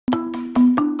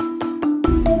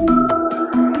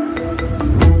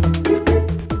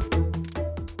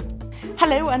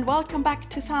Hello and welcome back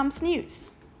to SAMS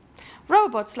News.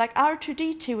 Robots like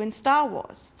R2-D2 in Star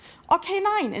Wars or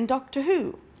K9 in Doctor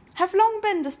Who have long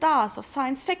been the stars of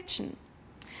science fiction.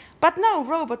 But now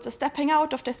robots are stepping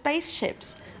out of their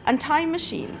spaceships and time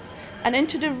machines and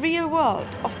into the real world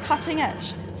of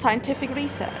cutting-edge scientific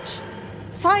research.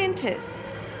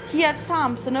 Scientists here at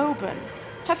SAMS in Oban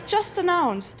have just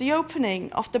announced the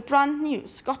opening of the brand new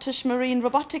Scottish Marine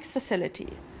Robotics Facility,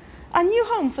 a new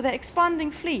home for their expanding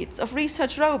fleets of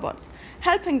research robots,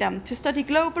 helping them to study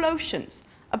global oceans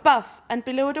above and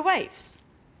below the waves.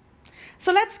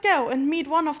 So let's go and meet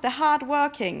one of the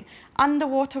hard-working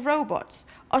underwater robots,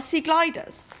 or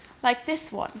Seagliders, like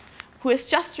this one, who has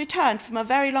just returned from a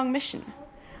very long mission.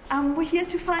 We're here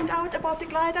to find out about the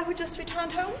glider who just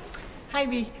returned home. Hi,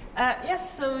 B.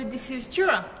 Yes, so this is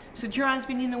Jura. So Jura has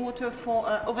been in the water for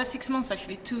over 6 months,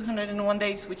 actually, 201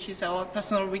 days, which is our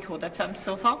personal record at SAMS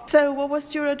so far. So what was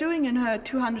Jura doing in her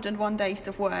 201 days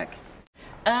of work?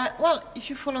 Well, if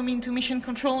you follow me into mission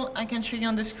control, I can show you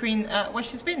on the screen where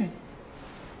she's been.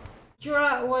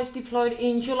 Jura was deployed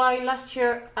in July last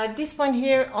year at this point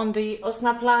here on the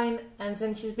OSNAP line, and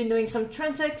then she's been doing some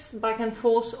transects back and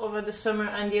forth over the summer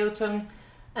and the autumn.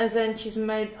 And then she's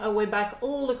made her way back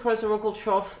all across the Rockall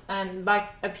Trough and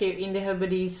back up here in the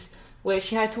Hebrides, where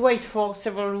she had to wait for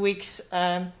several weeks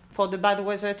for the bad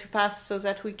weather to pass so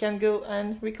that we can go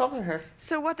and recover her.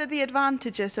 So what are the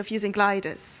advantages of using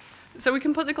gliders? So we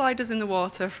can put the gliders in the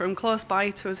water from close by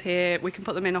to us here, we can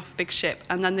put them in off a big ship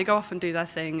and then they go off and do their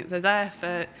thing. They're there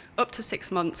for up to 6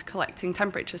 months collecting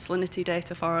temperature, salinity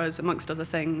data for us, amongst other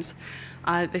things.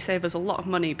 They save us a lot of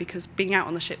money because being out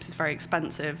on the ships is very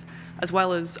expensive, as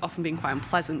well as often being quite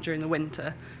unpleasant during the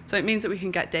winter. So it means that we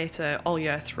can get data all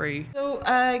year through. So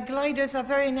gliders are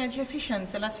very energy efficient.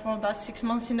 They last for about 6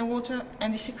 months in the water,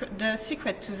 and the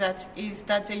secret to that is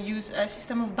that they use a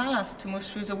system of ballast to move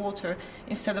through the water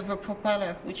instead of a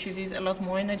propeller, which uses a lot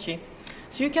more energy.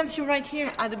 So you can see right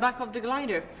here at the back of the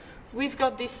glider, we've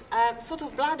got this sort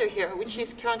of bladder here, which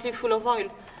is currently full of oil.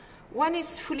 When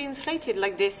it's fully inflated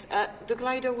like this, the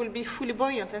glider will be fully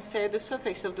buoyant and stay at the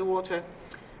surface of the water.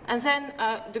 And then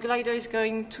the glider is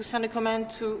going to send a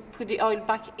command to put the oil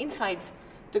back inside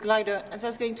the glider, and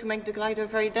that's going to make the glider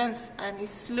very dense, and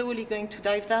it's slowly going to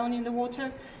dive down in the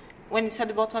water. When it's at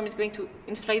the bottom, it's going to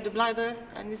inflate the bladder,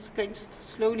 and it's going to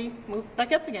slowly move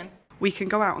back up again. We can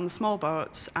go out on the small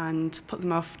boats and put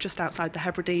them off just outside the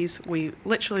Hebrides. We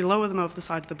literally lower them over the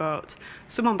side of the boat.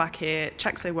 Someone back here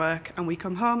checks they work, and we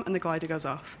come home and the glider goes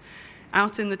off.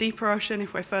 Out in the deeper ocean,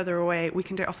 if we're further away, we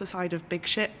can do it off the side of big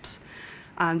ships,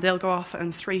 and they'll go off,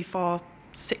 and 3, 4,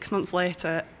 6 months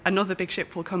later, another big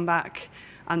ship will come back,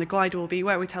 and the glider will be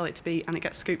where we tell it to be, and it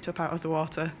gets scooped up out of the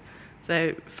water.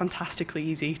 They're fantastically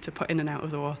easy to put in and out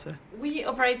of the water. We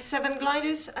operate 7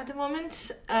 gliders at the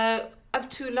moment. Up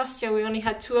to last year we only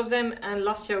had 2 of them, and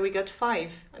last year we got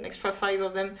 5, an extra 5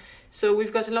 of them. So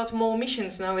we've got a lot more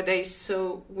missions nowadays,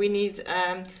 so we need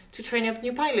to train up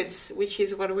new pilots, which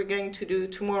is what we're going to do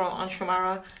tomorrow on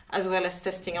Jura, as well as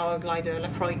testing our glider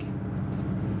Lafroig.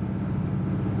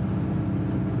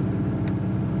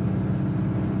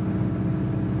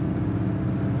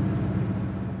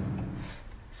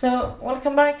 So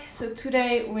welcome back. So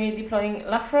today we're deploying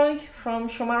Lafroig from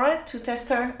Jura to test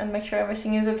her and make sure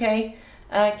everything is okay.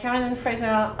 Karen and Fraser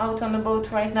are out on the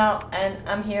boat right now, and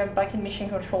I'm here back in mission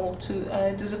control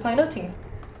to do the piloting.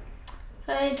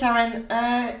 Hey Karen,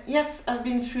 yes, I've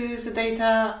been through the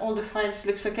data, all the files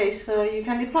looks okay, so you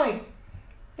can deploy.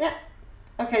 Yeah,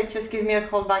 okay, just give me a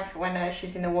call back when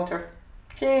she's in the water.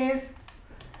 Cheers!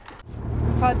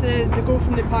 We've had the go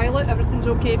from the pilot, everything's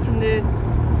okay from the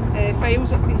files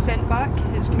that have been sent back.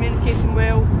 It's communicating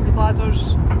well, the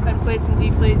bladder's inflating,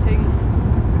 deflating,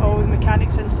 all the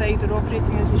mechanics inside are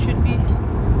operating as they should be.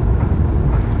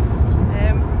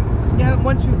 Yeah,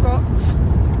 once we've got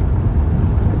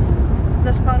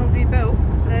this panel rebuilt,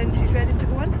 then she's ready to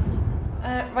go in.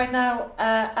 Right now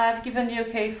I've given the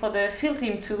okay for the field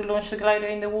team to launch the glider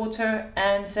in the water,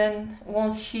 and then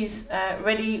once she's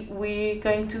ready, we're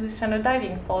going to send her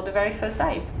diving for the very first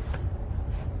dive.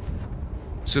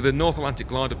 So the North Atlantic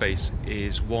Glider Base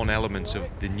is one element of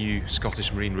the new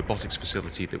Scottish Marine Robotics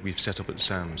Facility that we've set up at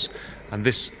SAMS, and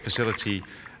this facility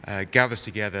gathers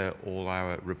together all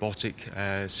our robotic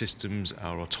systems,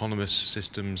 our autonomous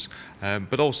systems,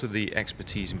 but also the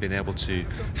expertise in being able to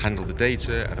handle the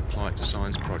data and apply it to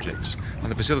science projects.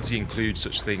 And the facility includes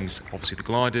such things, obviously the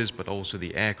gliders, but also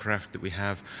the aircraft that we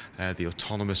have, the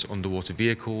autonomous underwater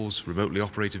vehicles, remotely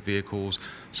operated vehicles,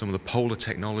 some of the polar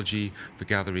technology for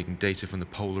gathering data from the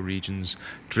polar regions,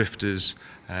 drifters,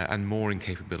 and mooring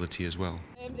capability as well.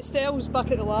 Estelle's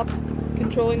back at the lab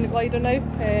controlling the glider now.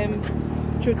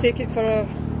 she'll take it for a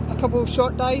couple of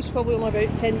short dives, probably only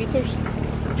about 10 metres,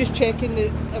 just checking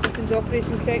that everything's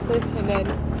operating correctly, and then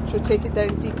she'll take it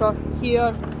down deeper.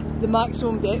 Here, the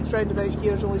maximum depth round about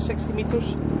here is only 60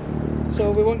 metres,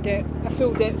 so we won't get a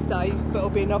full depth dive, but it'll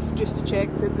be enough just to check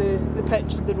that the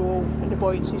pitch, the roll and the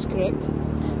buoyancy is correct.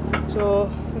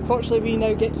 So unfortunately we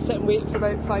now get to sit and wait for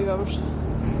about 5 hours.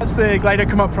 That's the glider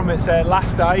come up from its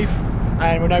last dive,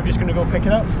 and we're now just going to go pick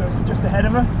it up, so it's just ahead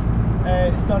of us.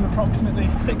 It's done approximately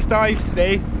 6 dives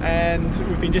today, and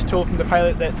we've been just told from the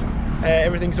pilot that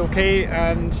everything's okay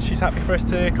and she's happy for us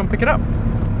to come pick it up.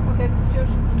 Okay, cheers.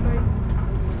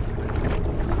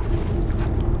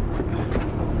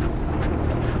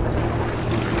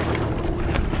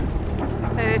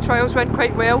 Trials went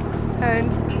quite well, and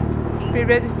we're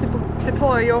ready to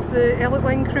deploy off the Elliot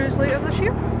Line cruise later this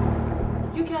year.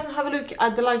 You can have a look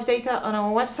at the live data on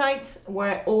our website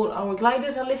where all our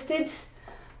gliders are listed.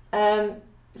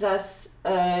 That's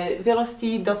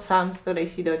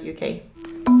velocity.sams.ac.uk.